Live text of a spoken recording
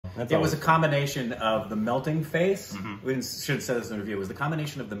It was a combination of the melting face. We should have said this in the review. It was the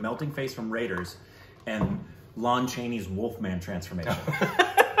combination of the melting face from Raiders and Lon Chaney's Wolfman transformation.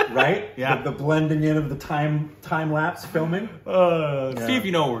 Right? Yeah. The blending in of the time lapse filming. See if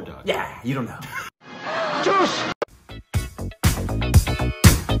you know what we're talking. Yeah, you don't know.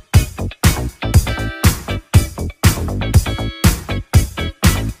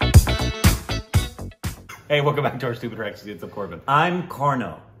 Hey, welcome back to our Stupid Rex. It's up, Corbin. I'm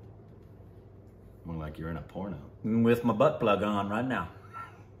Corno. More like you're in a porno. With my butt plug on right now.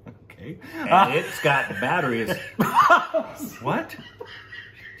 Okay. And it's got batteries. What?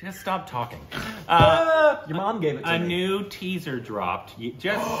 Just stop talking. Your mom gave it to me. A new teaser dropped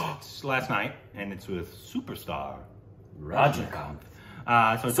just last night, and it's with superstar Rajinikanth.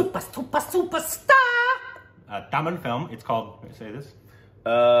 So it's Superstar! a Tamil film. It's called, say this?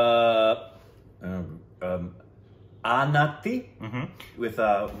 Annaatthe with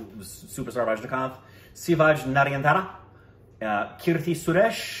superstar Rajinikanth, Siva Narayantara, Kirti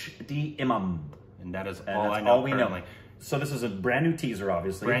Suresh, the Imam. And that is And all that's I know all we currently. know. So this is a brand new teaser,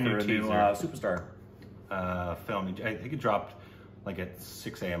 obviously, Brand for new a new teaser. superstar. Film. I think it dropped like at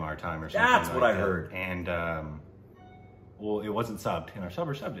 6 a.m. our time or something. That's like what I that. heard. And well, it wasn't subbed, and our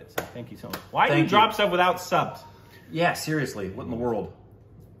subber subbed it. So thank you so much. Why do you Thank drop you. stuff without subs? Yeah, seriously, what in the world?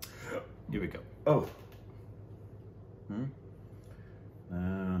 Here we go. Oh. No.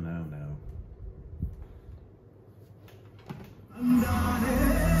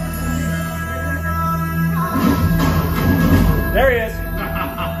 There he is.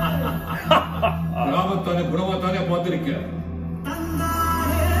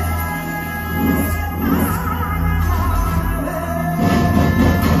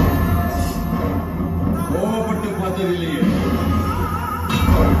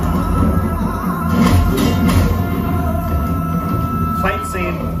 Fight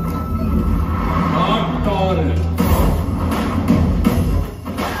scene.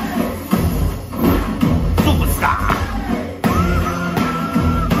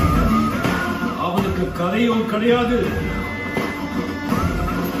 அவனுக்கு கதையும் கிடையாது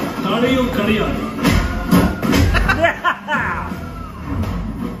தடையும் கிடையாது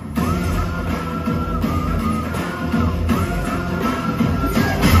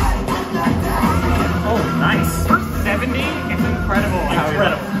Oh, nice. For 70, it's incredible.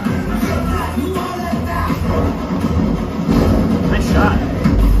 Incredible. Nice shot.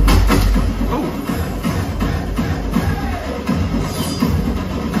 Ooh.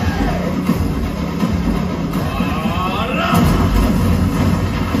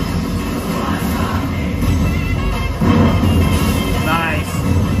 Nice.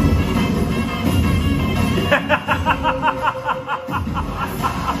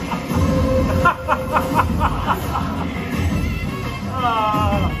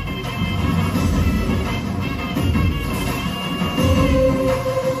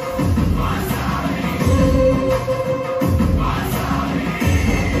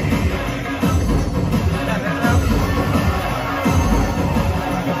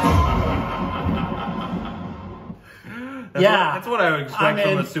 That's what I would expect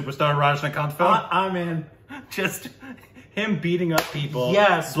from a superstar Rajinikanth film. I'm in. Just him beating up people.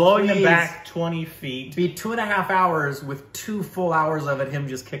 Yes, blowing them please. back 20 feet. Be 2.5 hours with 2 full hours of it, him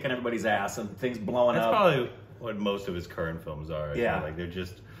just kicking everybody's ass and things blowing That's up. probably what most of his current films are. I feel like they're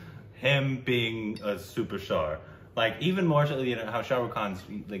just him being a superstar. Like even more so, you know how Shah Rukh Khan's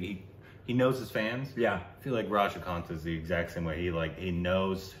like he knows his fans. Yeah. I feel like Rajinikanth is the exact same way. He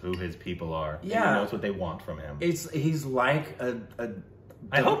knows who his people are. Yeah. He knows what they want from him. He's like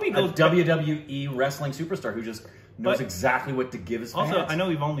I hope he goes a WWE wrestling superstar who just knows exactly what to give his fans. Also, I know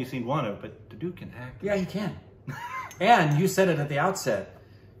we've only seen one of it, but the dude can act. Yeah, he can. And you said it at the outset.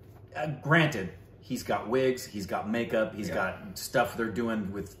 Granted, he's got wigs, he's got makeup, he's got stuff they're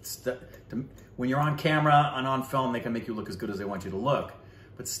doing with stuff. When you're on camera and on film, they can make you look as good as they want you to look.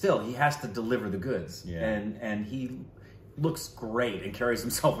 But still, he has to deliver the goods. Yeah. And he looks great and carries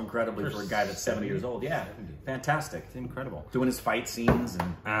himself incredibly for a guy that's 70 years old. Yeah, fantastic. It's incredible. Doing his fight scenes.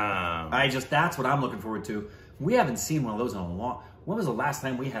 And that's what I'm looking forward to. We haven't seen one of those in a long... When was the last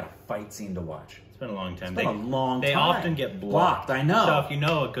time we had a fight scene to watch? It's been a long time. It's been a long time. They often get blocked. I know. So if you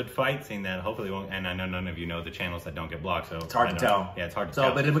know a good fight scene, then hopefully won't. And I know none of you know the channels that don't get blocked, so It's hard to tell. Yeah, it's hard to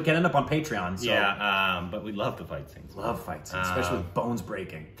tell. But it can end up on Patreon. So. Yeah, but we love the fight scenes. Love fight scenes, especially with bones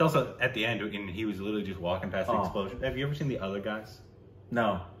breaking. It's also at the end, and he was literally just walking past the explosion. Have you ever seen The Other Guys?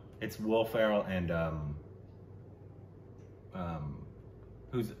 No. It's Will Ferrell and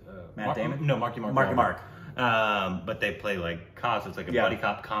who's Matt Damon? No, Marky Mark. Marky Mark. But they play like cops. It's like a buddy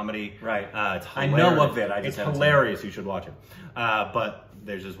cop comedy. Right. It's hilarious. I know of it. It's hilarious. You should watch it. But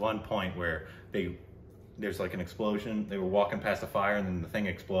there's this one point where there's like an explosion. They were walking past a fire and then the thing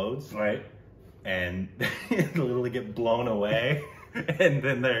explodes. Right. And they literally get blown away. And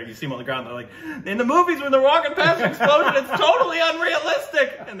then you see them on the ground. They're like, in the movies when they're walking past an explosion, it's totally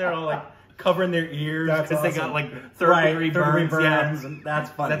unrealistic. And they're all like covering their ears because they got like third-degree burns. Yeah. And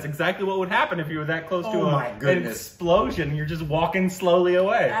that's funny. That's exactly what would happen if you were that close to an explosion. You're just walking slowly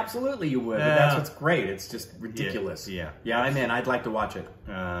away. Absolutely, you would. But that's what's great. It's just ridiculous. Yeah. I'm in. I'd like to watch it.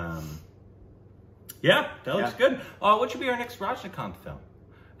 Yeah, that looks good. What should be our next Rajinikanth film?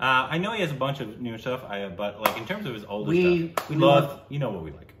 I know he has a bunch of new stuff, but like in terms of his older stuff, we love. You know what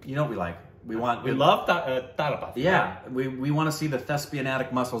we like. You know what we like. We love Tarapath. Yeah, we want to see the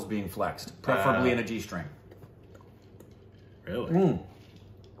thespianatic muscles being flexed, preferably in a G-string. Really?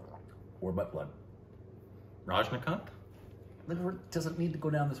 Or butt plug. Rajinikanth? Doesn't need to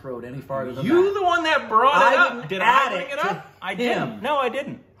go down this road any farther than You the one that brought it up. Did I bring it up? I didn't. No, I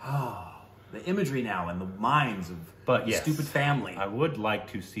didn't. The imagery now and the minds of the stupid family. I would like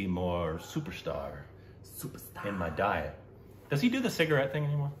to see more superstar in my diet. Does he do the cigarette thing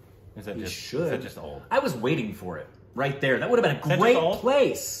anymore? Is that just old? I was waiting for it right there. That would have been a great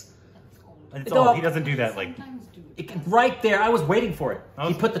place. It's old. He doesn't do that like right there. I was waiting for it.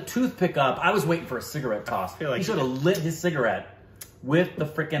 He put the toothpick up. I was waiting for a cigarette toss. He should have lit his cigarette with the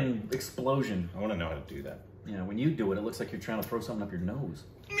freaking explosion. I want to know how to do that. You know, when you do it, it looks like you're trying to throw something up your nose.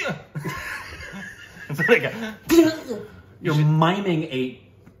 It's like you're miming a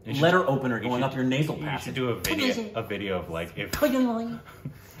letter opener going up your nasal passage. You should do a video of like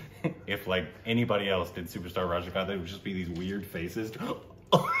if like anybody else did Superstar Rajinikanth, it would just be these weird faces,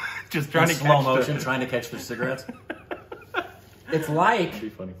 just trying to slow motion, trying to catch their cigarettes. It's like, that'd be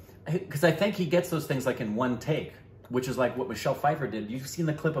funny because I think he gets those things like in one take, which is like what Michelle Pfeiffer did. You've seen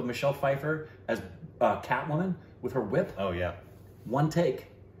the clip of Michelle Pfeiffer as Catwoman with her whip? Oh yeah, one take.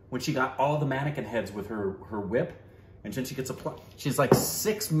 When she got all the mannequin heads with her whip, and then she gets she's like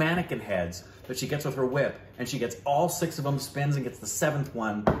 6 mannequin heads that she gets with her whip, and she gets all 6 of them, spins and gets the 7th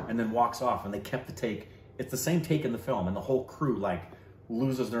one, and then walks off, and they kept the take. It's the same take in the film, and the whole crew like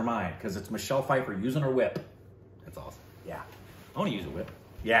loses their mind because it's Michelle Pfeiffer using her whip. That's awesome. Yeah. I want to use a whip.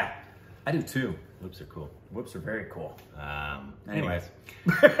 Yeah. I do too. Whips are cool. Whips are very cool. Anyways.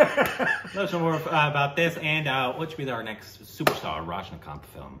 Let us know more about this and what should be our next Superstar Rajinikanth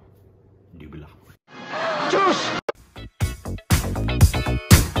film. Dubla.